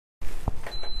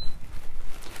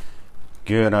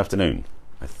Good afternoon.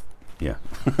 Yeah,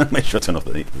 make sure I turn off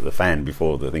the fan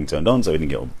before the thing turned on so we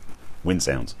didn't get all wind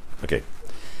sounds. Okay.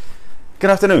 Good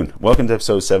afternoon. Welcome to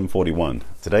episode 741.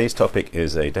 Today's topic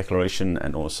is a declaration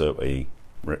and also a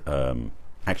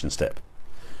action step.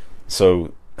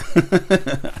 So,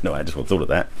 no, I just thought of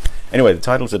that. Anyway, the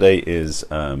title today is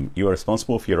You Are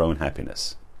Responsible for Your Own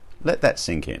Happiness. Let that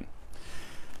sink in.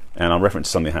 And I'll reference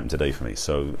something that happened today for me.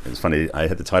 So it's funny, I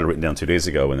had the title written down 2 days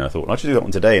ago and I thought, well, I should do that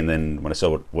one today. And then when I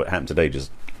saw what happened today, just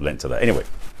lent to that. Anyway,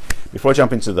 before I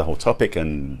jump into the whole topic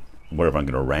and wherever I'm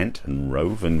going to rant and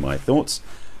rove in my thoughts,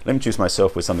 let me introduce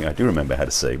myself with something I do remember how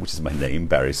to say, which is my name,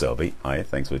 Barry Selby. Hi,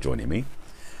 thanks for joining me.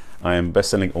 I am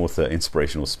best-selling author,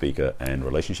 inspirational speaker, and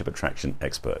relationship attraction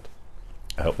expert.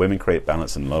 I help women create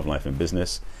balance in love, life, and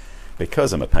business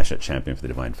because I'm a passionate champion for the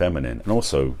divine feminine, and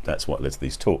also that's what led to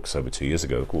these talks over 2 years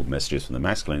ago called Messages from the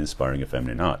Masculine Inspiring a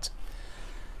Feminine Heart.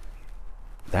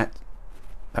 That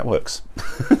works.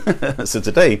 So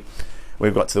today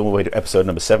we've got all the way to episode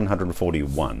number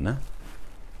 741,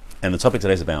 and the topic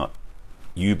today is about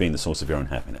you being the source of your own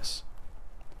happiness.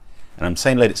 And I'm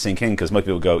saying let it sink in because most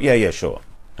people go, yeah, sure.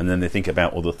 And then they think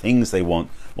about all the things they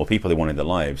want or people they want in their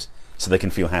lives so they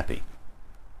can feel happy.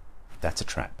 That's a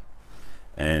trap.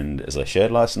 And as I shared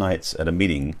last night at a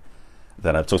meeting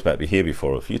that I've talked about here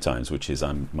before a few times, which is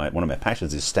one of my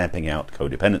passions is stamping out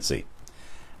codependency.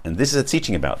 And this is a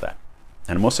teaching about that.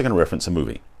 And I'm also going to reference a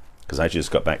movie because I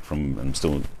just got back from, I'm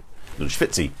still a little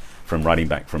schwitzy from riding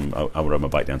back from, I rode my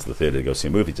bike down to the theatre to go see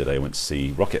a movie today. I went to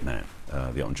see Rocketman,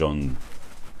 the Elton John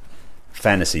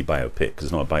fantasy biopic, because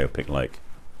it's not a biopic like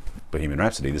Bohemian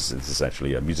Rhapsody. This is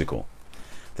actually a musical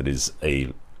that is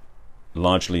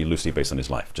largely loosely based on his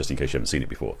life, just in case you haven't seen it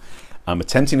before. I'm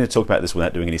attempting to talk about this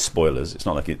without doing any spoilers. It's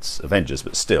not like it's Avengers,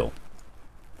 but still,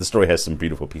 the story has some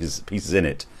beautiful pieces in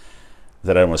it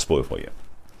that I don't want to spoil for you.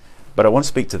 But I want to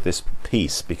speak to this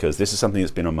piece because this is something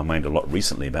that's been on my mind a lot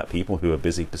recently about people who are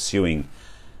busy pursuing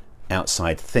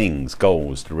outside things,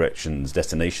 goals, directions,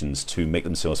 destinations to make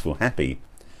themselves feel happy.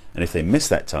 And if they miss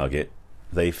that target,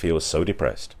 they feel so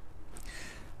depressed.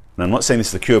 Now, I'm not saying this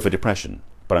is the cure for depression,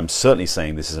 but I'm certainly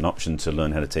saying this is an option to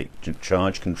learn how to take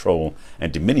charge, control,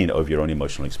 and dominion over your own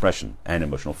emotional expression and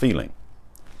emotional feeling.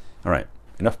 All right,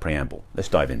 enough preamble. Let's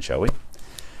dive in, shall we?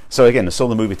 So again, I saw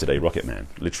the movie today, Rocketman.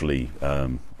 Literally, I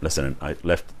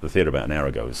left the theatre about an hour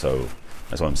ago, so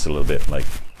that's why I'm still a little bit like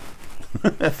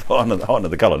hot under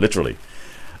the collar, literally.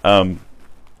 And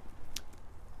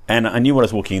I knew what I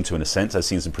was walking into in a sense. I've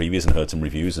seen some previews and heard some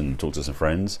reviews and talked to some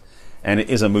friends. And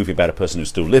it is a movie about a person who's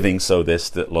still living, so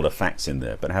there's a lot of facts in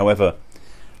there. But however,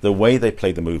 the way they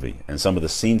played the movie and some of the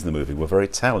scenes in the movie were very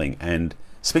telling and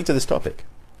speak to this topic.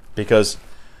 Because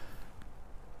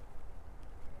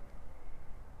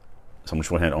I want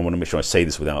to make sure I say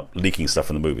this without leaking stuff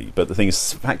from the movie. But the thing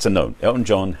is, facts are known. Elton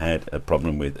John had a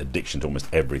problem with addiction to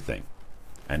almost everything.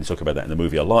 And they talk about that in the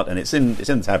movie a lot, and it's in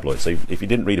the tabloids. So if you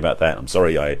didn't read about that, I'm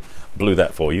sorry I blew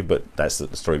that for you, but that's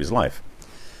the story of his life.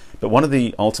 But one of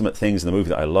the ultimate things in the movie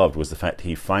that I loved was the fact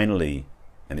he finally,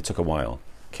 and it took a while,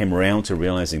 came around to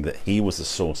realizing that he was the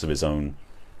source of his own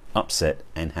upset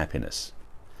and happiness.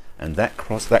 And that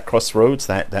crossroads,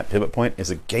 that pivot point is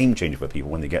a game changer for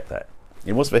people when they get that.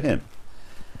 It was for him.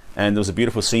 And there was a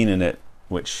beautiful scene in it,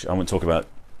 which I won't talk about.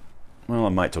 Well, I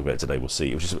might talk about it today. We'll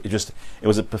see. It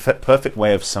was a perfect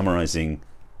way of summarizing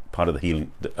part of the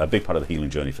healing, a big part of the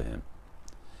healing journey for him.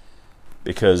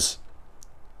 Because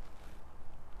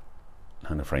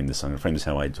I'm going to frame this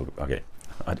how I talk. Okay,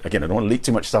 again, I don't want to leak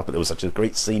too much stuff, but there was such a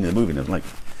great scene in the movie, and I was like,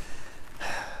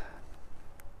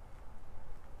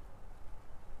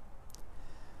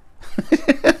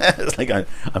 it's like I'm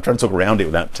trying to talk around it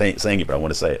without saying it, but I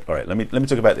want to say it. All right, let me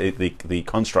talk about the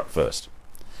construct first.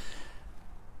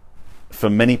 For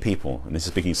many people, and this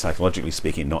is speaking psychologically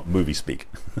speaking, not movie speak,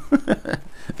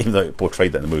 even though it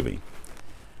portrayed that in the movie.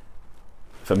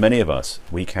 For many of us,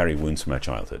 we carry wounds from our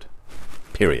childhood.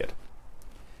 Period.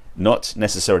 Not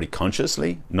necessarily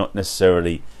consciously, not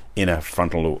necessarily in our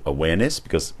frontal awareness,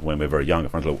 because when we're very young, our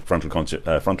frontal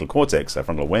cortex, our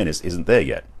frontal awareness isn't there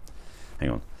yet. Hang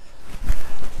on.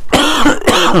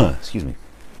 Excuse me.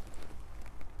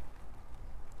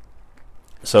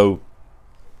 So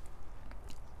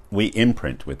we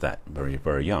imprint with that very,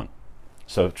 very young.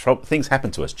 So things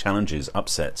happen to us, challenges,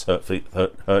 upsets,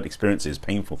 hurt experiences,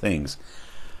 painful things,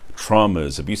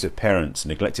 traumas, abusive parents,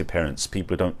 neglected parents,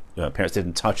 people who parents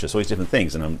didn't touch us, all these different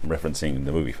things, and I'm referencing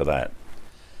the movie for that.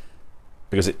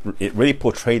 Because it really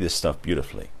portrayed this stuff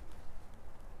beautifully.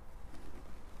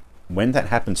 When that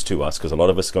happens to us, because a lot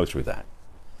of us go through that,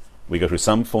 we go through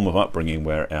some form of upbringing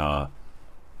where our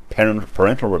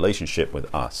parental relationship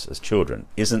with us as children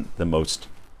isn't the most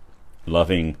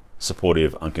loving,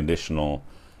 supportive, unconditional,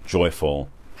 joyful,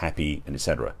 happy, and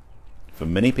etc. For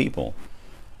many people,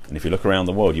 and if you look around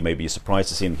the world, you may be surprised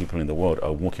to see people in the world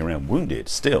are walking around wounded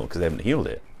still because they haven't healed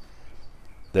it.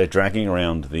 They're dragging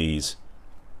around these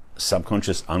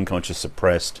subconscious, unconscious,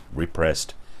 suppressed,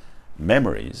 repressed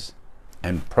memories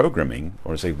and programming,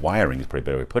 or say wiring is probably a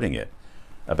better way of putting it,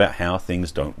 about how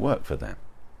things don't work for them.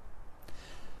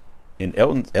 In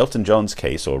Elton John's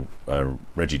case, or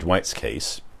Reggie Dwight's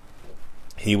case,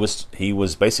 he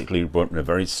was basically brought in a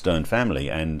very stern family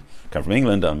and come from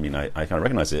England. I mean, I kind of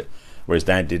recognize it, where his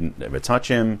dad didn't ever touch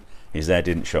him. His dad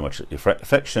didn't show much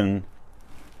affection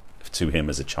to him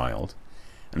as a child,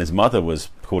 and his mother was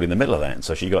caught in the middle of that, and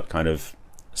so she got kind of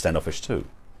standoffish too.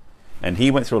 And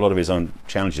he went through a lot of his own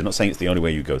challenges. I'm not saying it's the only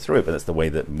way you go through it, but that's the way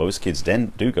that most kids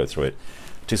then do go through it,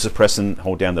 to suppress and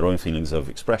hold down their own feelings of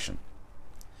expression.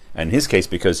 And in his case,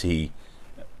 because he,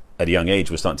 at a young age,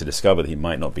 was starting to discover that he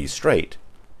might not be straight,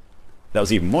 that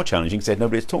was even more challenging because he had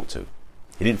nobody to talk to.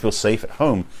 He didn't feel safe at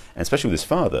home, and especially with his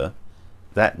father,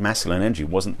 that masculine energy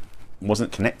wasn't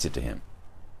connected to him.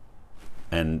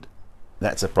 And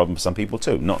that's a problem for some people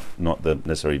too, not the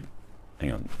necessary...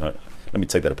 Hang on, let me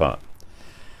take that apart.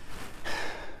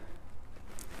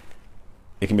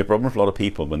 It can be a problem for a lot of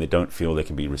people when they don't feel they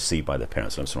can be received by their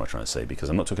parents. That's what I'm trying to say, because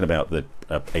I'm not talking about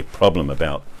a problem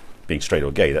about being straight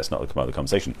or gay. That's not part of the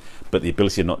conversation. But the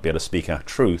ability to not be able to speak our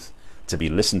truth, to be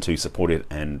listened to, supported,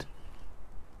 and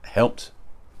helped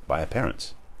by our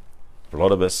parents. For a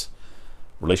lot of us,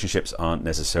 relationships aren't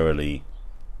necessarily...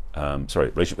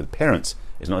 relationship with parents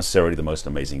is not necessarily the most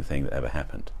amazing thing that ever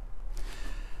happened.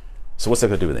 So what's that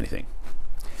got to do with anything?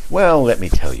 Well, let me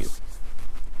tell you.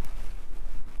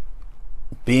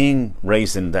 Being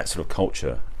raised in that sort of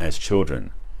culture as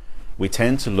children, we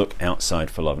tend to look outside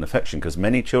for love and affection, because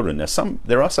many children,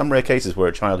 there are some rare cases where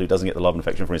a child who doesn't get the love and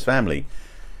affection from his family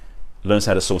learns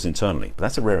how to source internally, but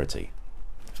that's a rarity.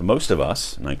 For most of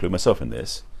us, and I include myself in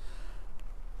this,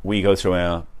 we go through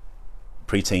our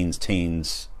preteens,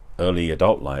 teens, early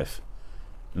adult life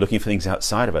looking for things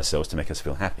outside of ourselves to make us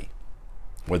feel happy.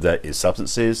 Whether it is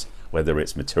substances, whether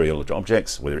it's material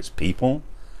objects, whether it's people,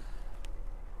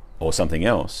 or something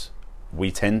else,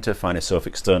 we tend to find ourselves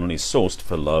externally sourced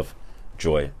for love,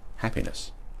 joy,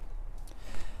 happiness.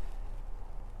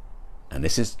 And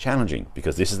this is challenging,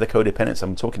 because this is the codependence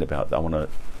I'm talking about.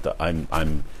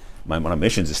 My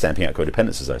mission is stamping out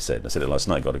codependence, as I said. I said it last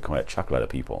night, got a quiet chuckle out of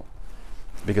people.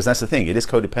 Because that's the thing, it is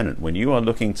codependent. When you are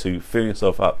looking to fill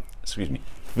yourself up, to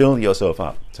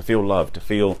feel love, to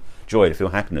feel joy, to feel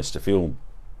happiness, to feel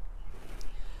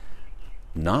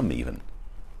numb even,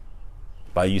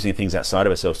 by using things outside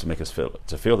of ourselves to make us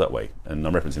feel that way. And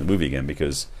I'm referencing the movie again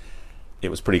because it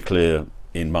was pretty clear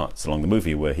in months along the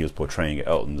movie where he was portraying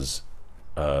Elton's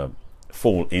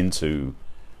fall into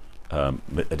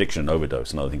addiction and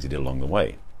overdose and other things he did along the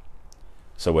way.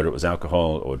 So whether it was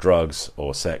alcohol or drugs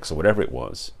or sex or whatever it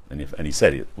was, and he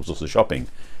said it was also shopping,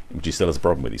 which he still has a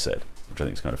problem with, he said, which I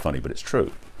think is kind of funny, but it's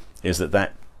true, is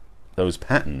that those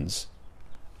patterns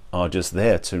are just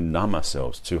there to numb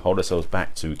ourselves, to hold ourselves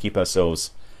back, to keep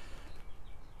ourselves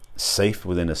safe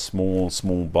within a small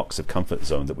box of comfort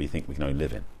zone that we think we can only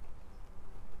live in.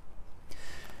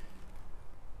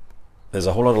 There's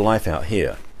a whole lot of life out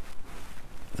here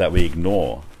that we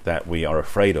ignore, that we are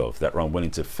afraid of, that we're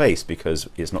unwilling to face because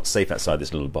it's not safe outside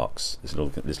this little box, this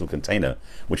little container,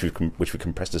 which we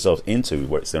compressed ourselves into,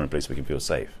 where it's the only place we can feel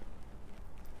safe.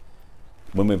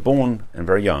 When we're born and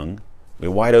very young,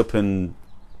 we're wide open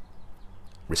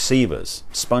receivers,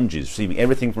 sponges, receiving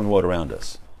everything from the world around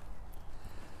us.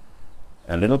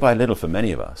 And little by little, for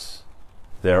many of us,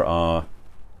 there are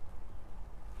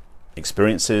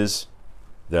experiences,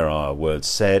 there are words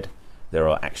said, there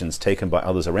are actions taken by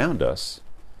others around us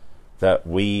that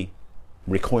we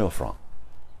recoil from.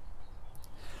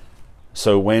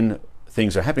 So when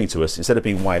things are happening to us, instead of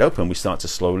being wide open, we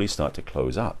slowly start to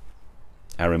close up.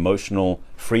 Our emotional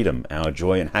freedom, our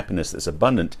joy and happiness that's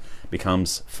abundant,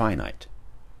 becomes finite.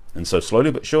 And so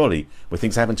slowly but surely, when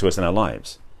things happen to us in our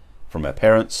lives, from our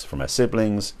parents, from our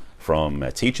siblings, from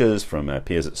our teachers, from our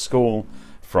peers at school,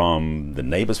 from the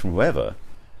neighbors, from whoever,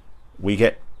 we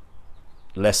get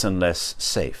less and less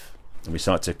safe. And we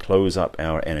start to close up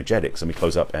our energetics, and we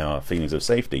close up our feelings of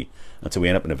safety until we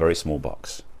end up in a very small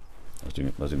box. I was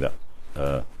doing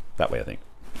that way, I think.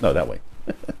 No, that way.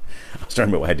 I was trying to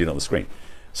remember what I did on the screen.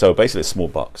 So basically a small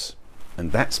box.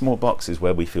 And that small box is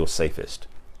where we feel safest.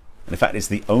 And in fact, it's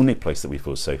the only place that we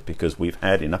feel safe, because we've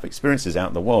had enough experiences out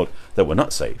in the world that we're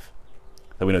not safe,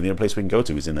 that we know the only place we can go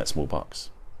to is in that small box.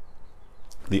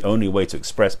 The only way to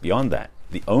express beyond that,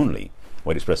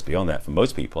 for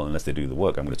most people, unless they do the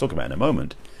work I'm going to talk about in a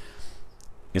moment,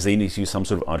 is they need to use some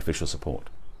sort of artificial support.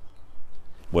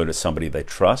 Whether it's somebody they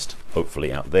trust,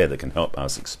 hopefully out there, that can help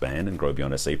us expand and grow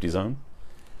beyond our safety zone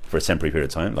for a temporary period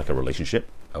of time, like a relationship,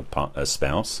 a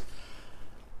spouse,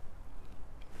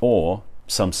 or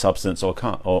some substance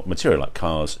or material like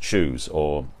cars, shoes,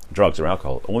 or drugs or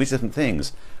alcohol. All these different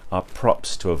things are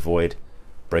props to avoid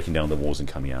breaking down the walls and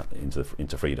coming out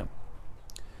into freedom.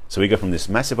 So we go from this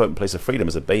massive open place of freedom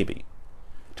as a baby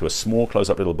to a small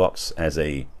close-up little box as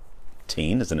a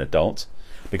teen, as an adult,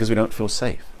 because we don't feel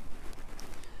safe.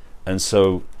 And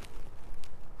so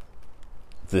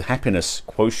the happiness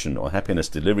quotient or happiness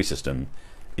delivery system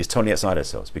is totally outside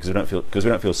ourselves, because we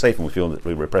don't feel safe, and we feel that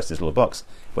we repress this little box.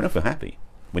 We don't feel happy.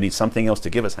 We need something else to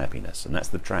give us happiness, and that's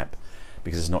the trap,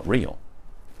 because it's not real.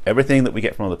 Everything that we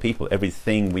get from other people,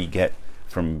 everything we get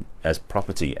from as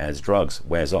property, as drugs,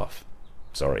 wears off.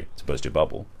 Sorry to burst your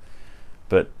bubble,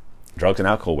 but drugs and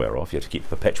alcohol wear off. You have to keep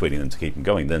perpetuating them to keep them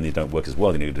going. Then they don't work as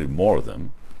well. You need to do more of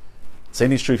them. Same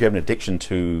thing is true if you have an addiction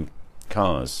to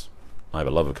cars. I have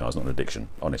a love of cars, not an addiction,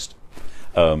 honest.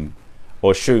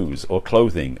 Or shoes, or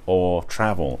clothing, or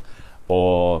travel,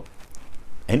 or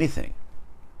anything.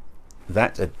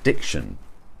 That addiction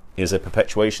is a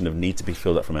perpetuation of need to be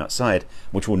filled up from outside,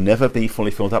 which will never be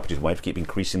fully filled up, which is why you have to keep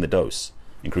increasing the dose,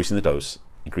 increasing the dose,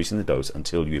 increasing the dose,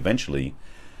 until you eventually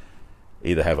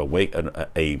either have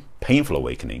a painful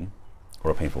awakening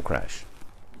or a painful crash.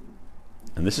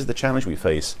 And this is the challenge we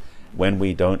face when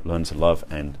we don't learn to love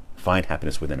and find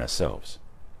happiness within ourselves.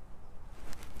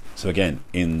 So again,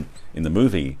 in the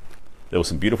movie, there were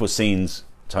some beautiful scenes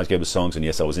tied together with songs, and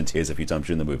yes, I was in tears a few times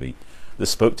during the movie, that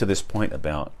spoke to this point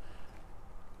about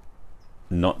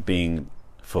not being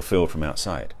fulfilled from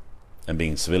outside and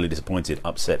being severely disappointed,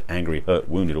 upset, angry, hurt,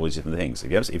 wounded, all these different things.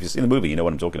 If you've seen the movie, you know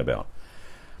what I'm talking about.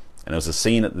 And there was a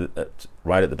scene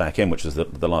right at the back end, which was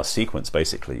the last sequence,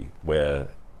 basically, where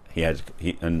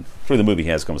and through the movie he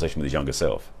has a conversation with his younger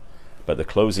self. But the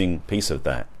closing piece of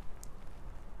that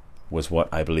was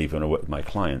what I believe when I work with my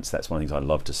clients, that's one of the things I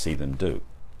love to see them do,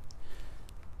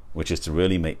 which is to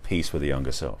really make peace with the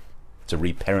younger self, to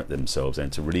reparent themselves,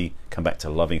 and to really come back to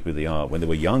loving who they are when they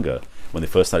were younger, when they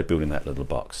first started building that little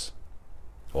box,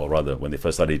 or rather when they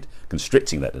first started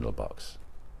constricting that little box.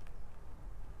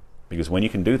 Because when you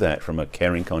can do that from a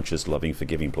caring, conscious, loving,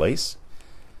 forgiving place,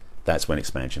 that's when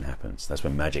expansion happens. That's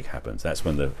when magic happens. That's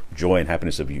when the joy and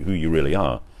happiness of who you really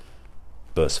are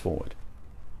bursts forward.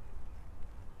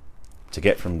 To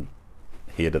get from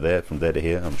here to there, from there to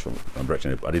here,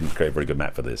 I didn't create a very good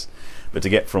map for this, but to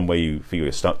get from where you feel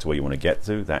you're stuck to where you want to get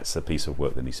to, that's a piece of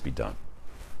work that needs to be done.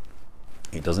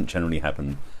 It doesn't generally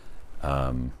happen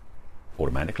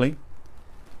automatically,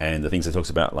 and the things it talks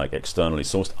about, like externally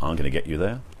sourced, aren't going to get you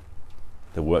there.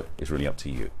 The work is really up to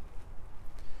you.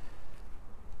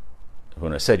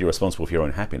 When I said you're responsible for your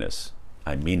own happiness,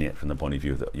 I mean it from the point of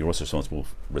view that you're also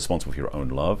responsible for your own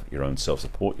love, your own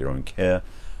self-support, your own care.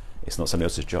 It's not somebody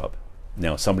else's job.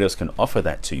 Now, somebody else can offer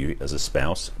that to you as a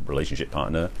spouse, relationship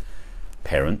partner,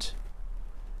 parent,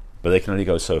 but they can only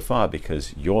go so far,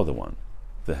 because you're the one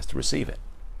that has to receive it.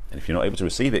 And if you're not able to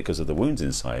receive it because of the wounds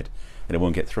inside, then it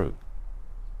won't get through.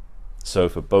 So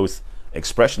for both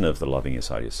expression of the loving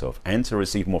inside yourself and to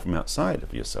receive more from outside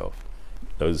of yourself,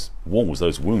 those walls,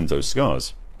 those wounds, those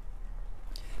scars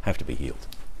have to be healed.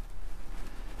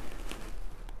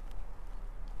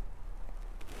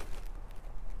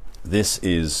 This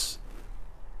is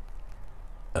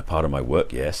a part of my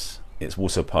work, yes. It's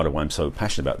also part of why I'm so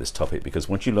passionate about this topic, because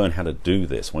once you learn how to do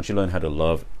this, once you learn how to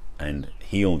love and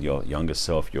heal your younger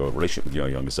self, your relationship with your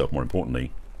younger self, more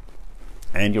importantly,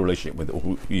 and your relationship with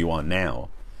who you are now,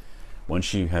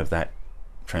 once you have that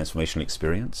transformational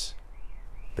experience,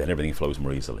 then everything flows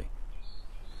more easily.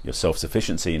 Your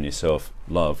self-sufficiency and your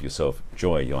self-love, your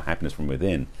self-joy, your happiness from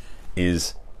within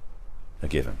is a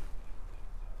given.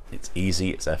 It's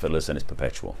easy, it's effortless, and it's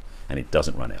perpetual, and it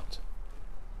doesn't run out.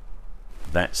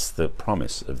 That's the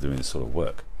promise of doing this sort of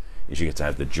work, is you get to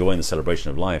have the joy and the celebration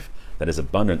of life that is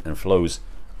abundant and flows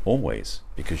always,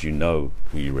 because you know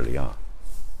who you really are.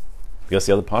 Because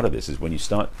the other part of this is when you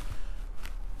start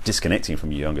disconnecting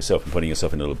from your younger self and putting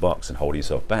yourself in a little box and holding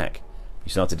yourself back,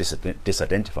 you start to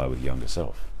disidentify with your younger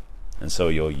self. And so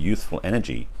your youthful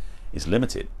energy is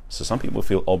limited. So some people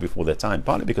feel old before their time,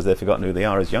 partly because they've forgotten who they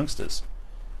are as youngsters.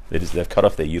 They've cut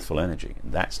off their youthful energy.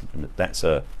 And that's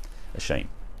a shame,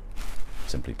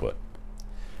 simply put.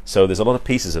 So there's a lot of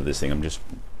pieces of this thing. I'm just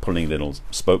pulling little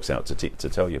spokes out to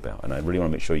tell you about. And I really want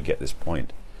to make sure you get this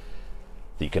point,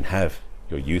 that you can have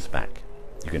your youth back.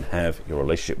 You can have your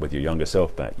relationship with your younger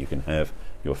self back. You can have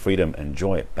your freedom and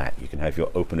joy back. You can have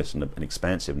your openness and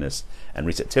expansiveness and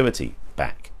receptivity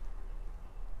back.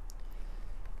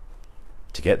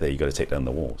 to get there, you've got to take down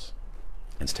the walls.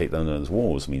 And to take down those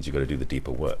walls means you've got to do the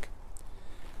deeper work.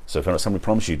 So if somebody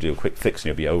promises you to do a quick fix and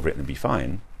you'll be over it and be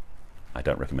fine, I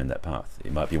don't recommend that path.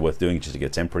 It might be worth doing just to get a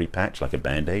temporary patch, like a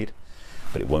band-aid,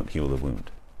 but it won't heal the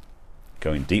wound.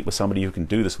 Going deep with somebody who can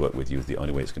do this work with you is the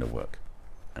only way it's going to work.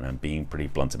 And I'm being pretty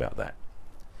blunt about that.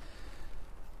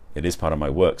 It is part of my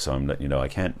work, so I'm letting you know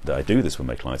I do this with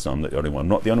my clients. I'm not the only one. I'm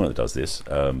not the only one that does this.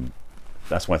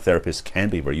 That's why therapists can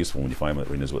be very useful when you find one that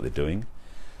really knows what they're doing.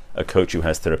 A coach who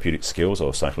has therapeutic skills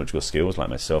or psychological skills, like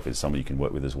myself, is somebody you can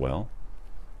work with as well.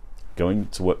 Going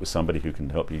to work with somebody who can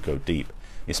help you go deep,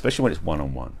 especially when it's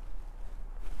one-on-one.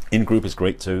 In group is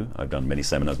great too. I've done many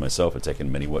seminars myself. I've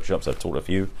taken many workshops. I've taught a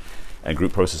few. And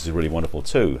group process is really wonderful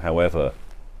too. However,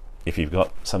 if you've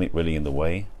got something really in the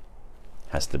way, it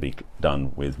has to be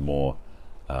done with more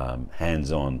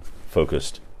hands-on,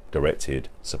 focused, directed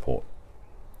support.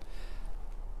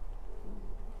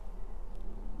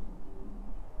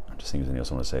 I'm just thinking, anything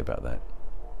else I want to say about that?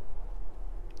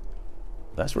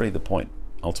 That's really the point.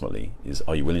 Ultimately, is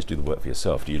are you willing to do the work for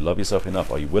yourself? Do you love yourself enough?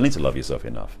 Are you willing to love yourself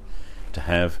enough to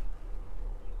have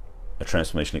a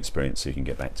transformational experience so you can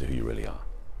get back to who you really are?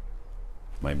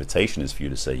 My invitation is for you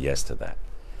to say yes to that.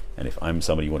 And if I'm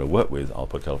somebody you want to work with, I'll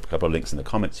put a couple of links in the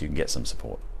comments so you can get some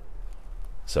support.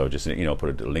 So just,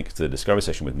 put a link to the discovery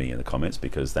session with me in the comments,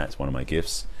 because that's one of my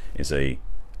gifts, is a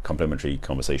complimentary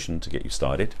conversation to get you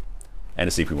started and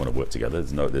to see if we want to work together.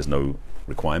 There's no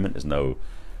requirement, there's no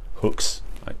hooks.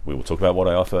 We will talk about what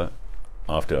I offer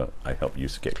after I help you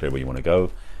get clear where you want to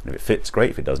go. And if it fits, great.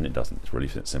 If it doesn't, it doesn't. It's really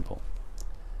simple.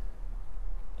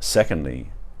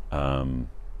 Secondly, what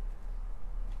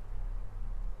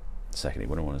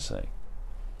do I want to say?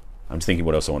 I'm just thinking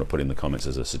what else I want to put in the comments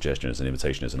as a suggestion, as an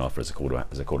invitation, as an offer, as a call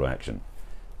to action.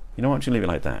 You know what? I'm just going to leave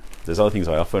it like that. There's other things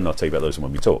I offer, and I'll tell you about those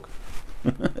when we talk.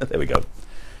 There we go.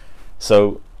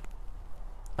 So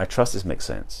I trust this makes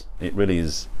sense. It really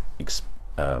is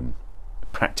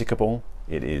practicable,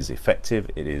 it is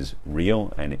effective, it is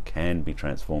real, and it can be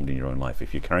transformed in your own life.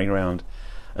 If you're carrying around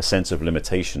a sense of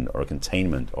limitation or a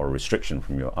containment or a restriction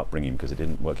from your upbringing because it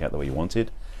didn't work out the way you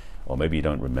wanted, or maybe you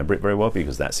don't remember it very well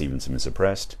because that's even been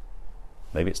suppressed,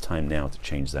 maybe it's time now to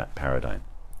change that paradigm,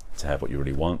 to have what you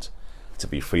really want, to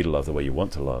be free to love the way you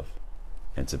want to love,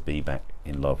 and to be back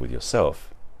in love with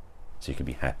yourself so you can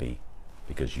be happy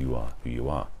because you are who you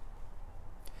are.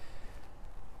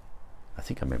 I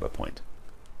think I made my point.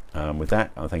 With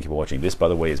that, thank you for watching. This, by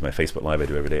the way, is my Facebook Live I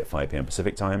do every day at 5 p.m.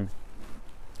 Pacific time.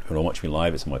 If you want to watch me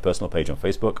live, it's on my personal page on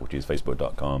Facebook, which is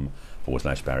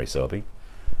facebook.com/Barry Selby.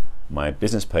 My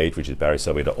business page, which is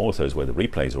barryselby.author, is where the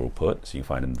replays are all put, so you can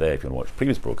find them there if you want to watch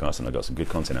previous broadcasts, and I've got some good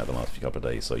content out the last few couple of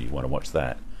days, so you want to watch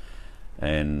that.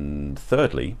 And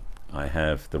thirdly, I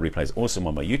have the replays also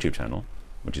on my YouTube channel,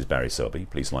 which is Barry Selby.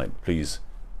 Please like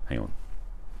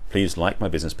my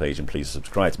business page, and please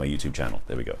subscribe to my YouTube channel.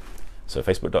 There we go. So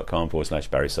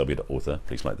facebook.com/barryselby.author,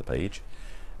 please like the page,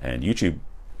 and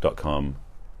youtube.com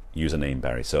username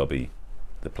Barry Selby.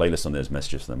 The playlist on there is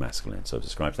Messages from the Masculine, so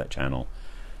subscribe to that channel,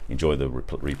 enjoy the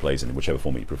replays in whichever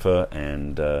format you prefer,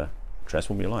 and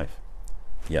transform your life.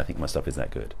 Yeah, I think my stuff is that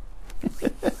good.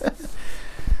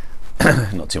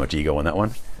 Not too much ego on that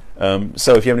one.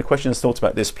 So if you have any questions, thoughts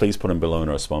about this, please put them below and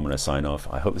I'll respond when I sign off.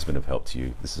 I hope this has been of help to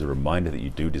you. This is a reminder that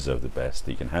you do deserve the best,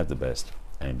 that you can have the best,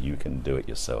 and you can do it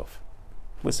yourself,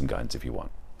 with some guidance if you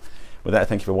want. With that,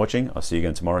 thank you for watching. I'll see you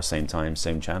again tomorrow, same time,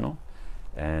 same channel,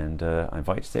 and I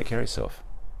invite you to take care of yourself.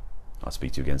 I'll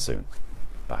speak to you again soon.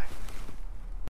 Bye.